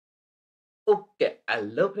Okay,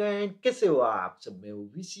 hello friend, कैसे हो आप सब? मैं हूँ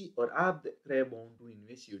विशी और आप देख रहे हैं born to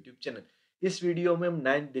invest YouTube channel. इस वीडियो में हम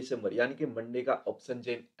 9 दिसंबर यानी कि मंडे का ऑप्शन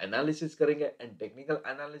चेन एनालिसिस करेंगे एंड टेक्निकल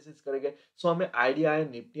एनालिसिस करेंगे। सो हमें आइडिया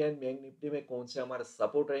है निफ्टी एंड बैंक निफ्टी में कौन से हमारे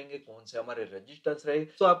सपोर्ट रहेंगे, कौन से हमारे रेजिस्टेंस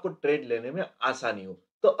रहेंगे, तो आपको ट्रेड लेने में आसानी हो।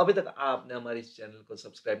 तो अभी तक आपने हमारे इस चैनल को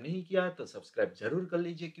सब्सक्राइब नहीं किया है तो सब्सक्राइब जरूर कर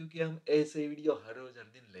लीजिए, क्योंकि हम ऐसे वीडियो हर रोज हर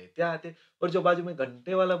दिन लेते आते हैं। और जो बाजू में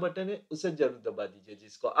घंटे वाला बटन है उसे जरूर दबा दीजिए,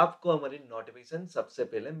 जिसको आपको हमारी नोटिफिकेशन सबसे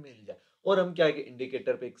पहले मिल जाए। और हम क्या है कि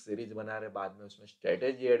इंडिकेटर पे एक सीरीज बना रहे हैं, बाद में उसमें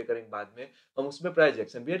स्ट्रेटेजी ऐड करेंगे, बाद में हम उसमें प्राइस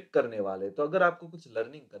एक्शन भी ऐड करने वाले हैं। तो अगर आपको कुछ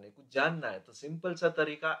लर्निंग करने, कुछ जानना है, तो सिंपल सा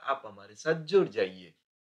तरीका, आप हमारे साथ जुड़ जाइए।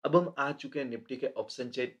 अब हम आ चुके हैं निफ्टी के ऑप्शन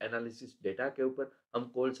चेन एनालिसिस डेटा के ऊपर। हम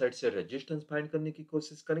कॉल साइड से रेजिस्टेंस फाइंड करने की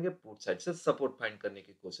कोशिश करेंगे, पुट साइड से सपोर्ट फाइंड करने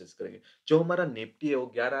की कोशिश करेंगे। जो हमारा निफ्टी है वो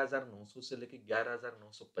 11,900 से लेके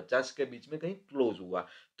 11,950 के बीच में कहीं क्लोज हुआ।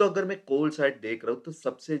 तो अगर मैं कॉल साइड देख रहा हूँ तो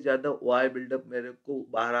सबसे ज्यादा वाई बिल्डअप मेरे को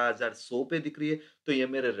 12,100 पे दिख रही है, तो ये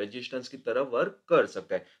मेरे रेजिस्टेंस की तरह वर्क कर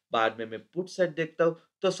सकता है। बाद में मैं पुट साइड देखता हूँ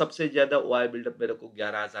तो सबसे ज्यादा वाई बिल्डअप मेरे को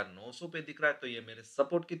 11,900 पे दिख रहा है, तो ये मेरे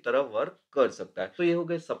सपोर्ट की तरह वर्क कर सकता है। तो ये हो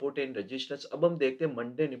गए सपोर्ट एंड रेजिस्टेंस। अब हम देखते हैं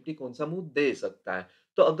मंडे निफ्टी कौन सा मूव दे सकता है।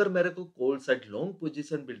 तो अगर मेरे को call side long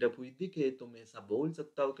position buildup हुई दिखे तो मैं ऐसा बोल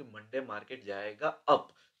सकता हूँ कि मंडे मार्केट जाएगा अप।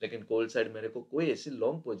 लेकिन कॉल साइड मेरे को कोई ऐसी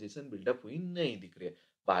लॉन्ग पोजीशन बिल्डअप हुई नहीं दिख रही है।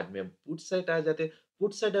 बाद में हम पुट साइड आ जाते हैं।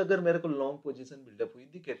 पुट साइड अगर मेरे को लॉन्ग पोजीशन बिल्डअप हुई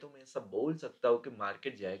दिखे तो मैं ऐसा बोल सकता हूँ कि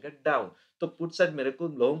मार्केट जाएगा डाउन। तो पुट साइड मेरे को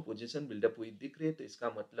लॉन्ग पोजीशन बिल्डअप हुई दिख रही है, तो इसका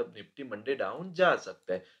मतलब निफ्टी मंडे डाउन जा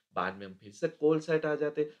सकता है। बाद में हम फिर से कॉल साइड आ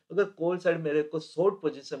जाते हैं। अगर कॉल साइड मेरे को शॉर्ट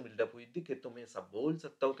पोजीशन बिल्डअप हुई दिखे तो मैं ऐसा बोल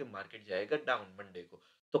सकता हूँ कि मार्केट जाएगा डाउन मंडे को।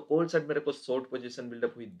 तो कॉल साइड मेरे को शॉर्ट पोजीशन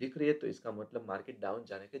बिल्डअप हुई दिख रही है, तो इसका मतलब मार्केट डाउन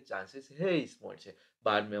जाने के चांसेस है इस पॉइंट से।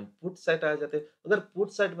 बाद में हम पुट साइड आ जाते हैं। अगर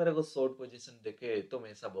पुट साइड मेरे को शॉर्ट पोजीशन दिखे तो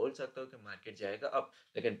मैं ऐसा बोल सकता हूँ कि मार्केट जाएगा अप।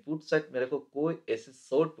 लेकिन पुट साइड मेरे को कोई ऐसी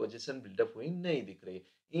शॉर्ट पोजीशन बिल्डअप हुई नहीं दिख रही।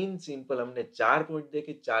 इन सिंपल हमने 4 पॉइंट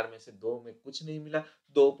देखे, 4 में से 2 में कुछ नहीं मिला,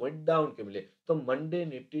 2 पॉइंट डाउन के मिले। तो मंडे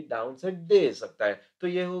निफ्टी डाउन साइड दे सकता है। तो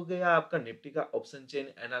ये हो गया आपका निफ्टी का ऑप्शन चेन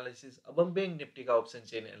एनालिसिस। अब हम बैंक निफ्टी का ऑप्शन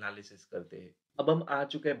चेन एनालिसिस करते हैं। अब हम आ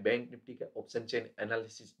चुके हैं बैंक निफ्टी के ऑप्शन चेन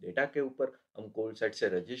एनालिसिस डेटा के ऊपर। हम कॉल साइड से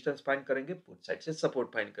रेजिस्टेंस फाइंड करेंगे, पुट साइड से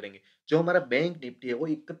सपोर्ट फाइंड करेंगे। जो हमारा बैंक निफ्टी है वो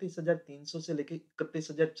 31,300 से लेके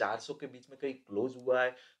 31,400 के बीच में कहीं क्लोज हुआ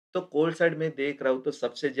है। तो कॉल साइड में देख रहा हूँ तो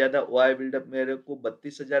सबसे ज्यादा ओआई बिल्डअप मेरे को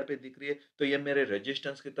 32,000 पे दिख रही है, तो ये मेरे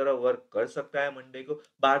रेजिस्टेंस की तरह वर्क कर सकता है मंडे को।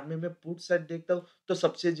 बाद में मैं पुट साइड देखता हूँ तो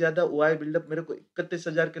सबसे ज्यादा ओआई बिल्डअप मेरे को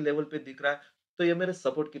 31,000 के लेवल पे दिख रहा है, तो ये मेरे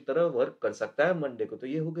सपोर्ट की तरह वर्क कर सकता है मंडे को। तो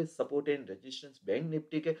ये हो गए support and resistance bank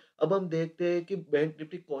Nifty के। अब हम देखते हैं कि बैंक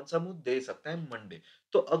निफ्टी कौन सा मूव दे सकता है मंडे।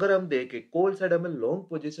 तो अगर हम देखें कॉल साइड हमें लॉन्ग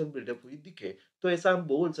पोजीशन बिल्डअप हुई दिखे, तो ऐसा हम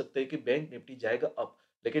बोल सकते हैं कि बैंक निफ्टी जाएगा अप।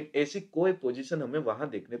 लेकिन ऐसी कोई पोजीशन हमें वहां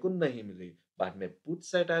देखने को नहीं मिल रही। बाद में पुट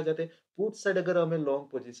साइड आ जाते हैं। पुट साइड अगर हमें लॉन्ग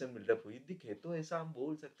पोजीशन बिल्डअप हुई दिखे तो ऐसा हम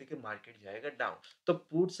बोल सकते हैं कि मार्केट जाएगा डाउन। तो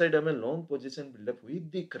पुट साइड हमें लॉन्ग पोजीशन बिल्डअप हुई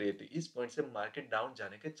दिख रही थी, इस पॉइंट से मार्केट डाउन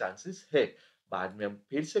जाने के चांसेस है। बाद में हम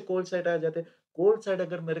फिर से कॉल साइड आ जाते हैं। कॉल साइड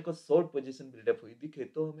अगर मेरे को शॉर्ट पोजीशन बिल्डअप हुई दिखे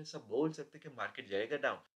तो हम ऐसा बोल सकते हैं कि मार्केट जाएगा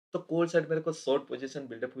डाउन। तो कॉल साइड मेरे को शॉर्ट पोजीशन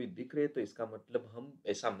बिल्डअप हुई दिख रही है, तो इसका मतलब हम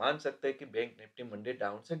ऐसा मान सकते हैं कि bank Nifty Monday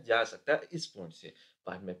down side जा सकता है इस पॉइंट से।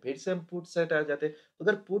 बाद में फिर से हम पुट साइड आ जाते हैं।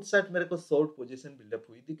 अगर पुट साइड मेरे को शॉर्ट पोजीशन बिल्डअप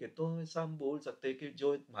हुई दिखे तो ऐसा हम बोल सकते हैं कि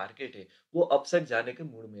जो मार्केट है वो अपसाइड जाने के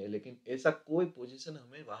मूड में है, लेकिन ऐसा कोई पोजीशन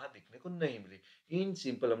हमें वहां देखने को नहीं मिली। इन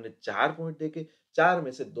सिंपल हमने 4 पॉइंट देखे, 4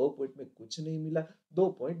 में से 2 पॉइंट में कुछ नहीं मिला, 2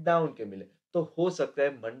 पॉइंट डाउन के मिले। तो हो सकता है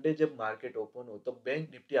मंडे जब मार्केट ओपन हो तो बैंक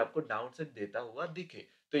निफ्टी आपको डाउन साइड देता हुआ दिखे।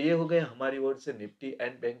 तो ये हो गए हमारी ओर से निफ्टी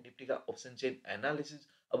एंड बैंक निफ्टी का ऑप्शन चेन एनालिसिस।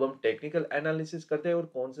 अब हम टेक्निकल एनालिसिस करते हैं और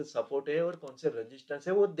कौन से सपोर्ट है और कौन से रेजिस्टेंस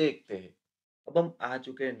है वो देखते हैं। अब हम आ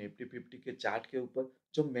चुके हैं निफ्टी 50 के चार्ट के ऊपर।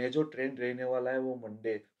 जो मेजर ट्रेंड रहने वाला है वो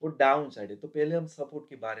मंडे, वो डाउन साइड है। तो पहले हम सपोर्ट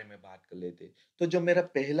के बारे में बात कर लेते हैं। तो जो मेरा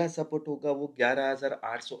पहला सपोर्ट होगा वो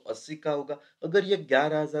 11,880 का होगा। अगर ये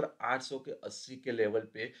 11,800 के 80 के लेवल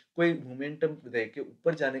पे कोई मोमेंटम देके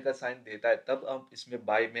ऊपर जाने का साइन देता है तब आप इसमें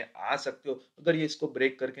बाय में आ सकते हो। अगर ये इसको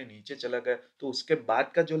ब्रेक करके नीचे चला गया तो उसके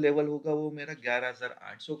बाद का जो लेवल होगा वो मेरा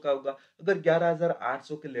 11,800 का होगा। अगर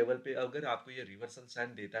 11,800 के लेवल पे अगर आपको ये रिवर्सल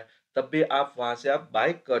साइन देता है तब भी आप वहां से आप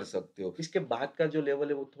बाय कर सकते हो। इसके बाद का जो लेवल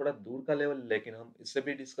है वो थोड़ा दूर का लेवल है, लेकिन हम इससे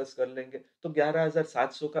भी डिस्कस कर लेंगे। तो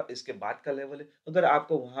 11,700 का इसके बाद का लेवल है। अगर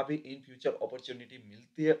आपको वहां भी इन फ्यूचर अपॉर्चुनिटी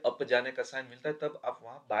मिलती है, अप जाने का साइन मिलता है, तब आप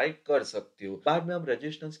वहां बाय कर सकते हो। बाद में हम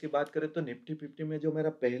रेजिस्टेंस की बात करें तो निफ्टी 50 में जो मेरा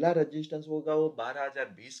पहला रेजिस्टेंस होगा वो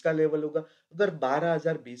 12,020 का लेवल होगा। अगर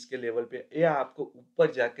 12,020 के लेवल पे ये आपको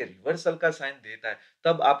ऊपर जाके रिवर्सल का साइन देता है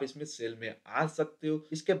तब आप इसमें सेल में आ सकते हो।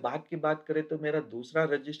 इसके बाद की बात करें तो मेरा दूसरा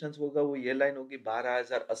रेजिस्टेंस होगा वो ये लाइन होगी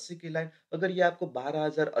 12,080 की लाइन। अगर ये आपको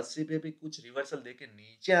 12,080 पे भी कुछ रिवर्सल देके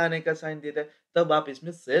नीचे आने का साइन देता है, तब आप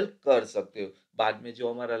इसमें सेल कर सकते हो। बाद में जो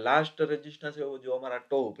हमारा लास्ट रेजिस्टेंस है, वो जो हमारा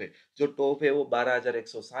टॉप है, जो टॉप है वो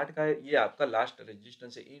 12,160 का है, ये आपका लास्ट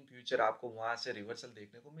रेजिस्टेंस है। इन फ्यूचर आपको वहाँ से रिवर्सल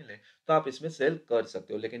देखने को मिले, तो आप इसमें सेल कर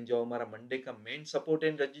सकते हो। लेकिन जो हमारा मंडे का मेन सपोर्ट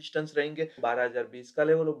एंड रेजिस्टेंस रहेंगे, 12,020 का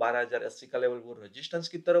लेवल और 12,080 का लेवल, वो रेजिस्टेंस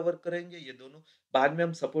की तरह वर्क करेंगे ये दोनों। बाद में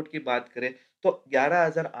हम सपोर्ट की बात करें, तो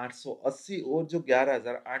 11,880 और जो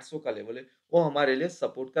 11,800 का लेवल है, वो हमारे लिए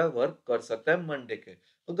सपोर्ट का वर्क कर सकता है मंडे के।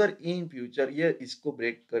 अगर इन फ्यूचर ये इसको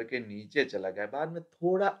ब्रेक करके नीचे चला गया, बाद में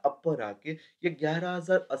थोड़ा अपर आके ये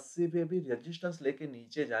 11,080 पे भी रेजिस्टेंस लेके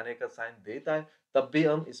नीचे जाने का साइन देता है, तब भी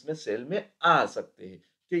हम इसमें सेल में आ सकते हैं।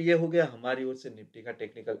 तो ये हो गया हमारी ओर से निफ्टी का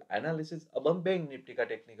टेक्निकल एनालिसिस। अब हम बैंक निफ्टी का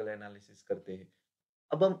टेक्निकल एनालिसिस करते हैं।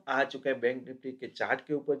 अब हम आ चुके हैं बैंक निफ्टी के चार्ट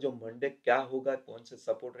के ऊपर। जो मंडे क्या होगा, कौन से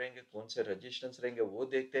सपोर्ट रहेंगे, कौन से रेजिस्टेंस रहेंगे, वो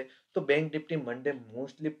देखते हैं। तो bank Nifty Monday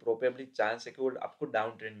mostly probably chance है कि वो आपको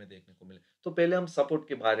डाउन ट्रेंड में देखने को मिले। तो पहले हम सपोर्ट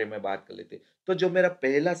के बारे में बात कर लेते हैं। तो जो मेरा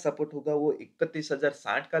पहला सपोर्ट होगा वो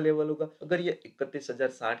 31,060 का लेवल होगा। अगर ये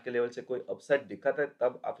 31,060 के लेवल से कोई अपसाइड दिखाता है,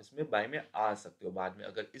 तब आप इसमें बाय में आ सकते हो। बाद में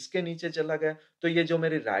अगर इसके नीचे चला गया, तो ये जो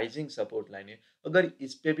मेरी राइजिंग सपोर्ट लाइन है, अगर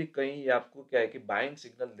इस पे भी कहीं आपको क्या है कि बाइंग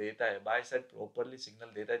सिग्नल देता है, बाय साइड प्रॉपर्ली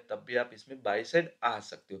सिग्नल देता है, तब भी आप इसमें बाय साइड आ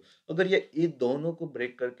सकते हो। अगर ये इन दोनों को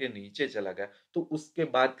ब्रेक करके नीचे चला गया, तो उसके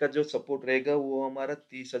बाद का जो सपोर्ट रहेगा वो हमारा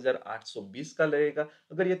 30,820 का रहेगा।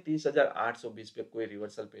 अगर ये 30,820 पे कोई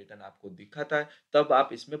रिवर्सल पैटर्न आपको दिखाता है, तब आप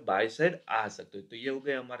इसमें बाय साइड आ सकते हो। तो ये हो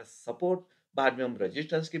गया हमारा सपोर्ट। बाद में हम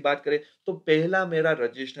रेजिस्टेंस की बात करें, तो पहला मेरा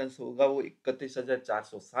रेजिस्टेंस होगा वो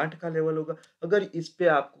 31,460 का लेवल होगा। अगर इस पे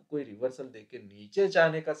आपको कोई रिवर्सल देके नीचे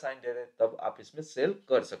जाने का साइन दे रहे हैं, तब आप इसमें सेल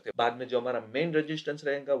कर सकते हो। बाद में जो हमारा मेन रेजिस्टेंस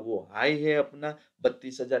रहेगा वो हाई है अपना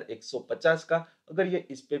 32,150 का। अगर ये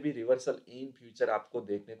इस पे भी रिवर्सल इन फ्यूचर आपको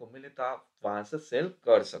देखने को मिले, तो आप वहां से सेल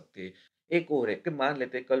कर सकते हैं। एक और है कि मान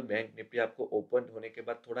लेते हैं कल बैंक निफ्टी आपको ओपन होने के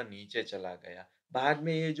बाद थोड़ा नीचे चला गया, बाद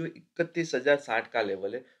में ये जो 31,060 का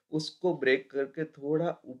लेवल है, उसको ब्रेक करके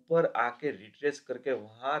थोड़ा ऊपर आके रिट्रेस करके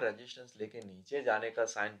वहां रेजिस्टेंस लेके नीचे जाने का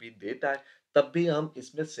साइन भी देता है, तब भी हम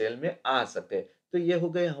इसमें सेल में आ सकते हैं। तो ये हो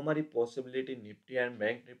गई हमारी possibility Nifty and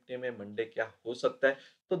bank Nifty में मंडे क्या हो सकता है।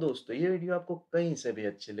 तो दोस्तों, ये वीडियो आपको कहीं से भी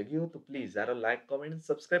अच्छी लगी हो, तो प्लीज यार लाइक कमेंट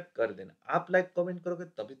सब्सक्राइब कर देना। आप लाइक कमेंट करोगे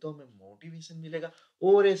तभी तो हमें मोटिवेशन मिलेगा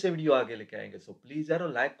और ऐसे वीडियो आगे लेके आएंगे। सो प्लीज यार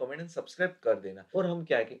लाइक कमेंट एंड सब्सक्राइब कर देना। और हम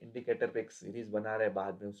क्या है कि इंडिकेटर पे एक सीरीज बना रहे हैं,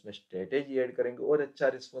 बाद में उसमें स्ट्रेटेजी ऐड करेंगे और अच्छा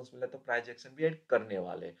रिस्पॉन्स मिला तो प्राइस एक्शन भी ऐड करने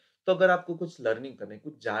वाले हैं। तो अगर आपको कुछ लर्निंग करना है,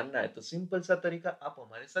 कुछ जानना है, तो सिंपल सा तरीका, आप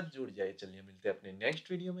हमारे साथ जुड़ जाइए। चलिए मिलते हैं अपने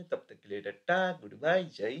नेक्स्ट वीडियो में, तब तक के लिए टाटा गुड बाय,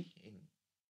 जय हिंद।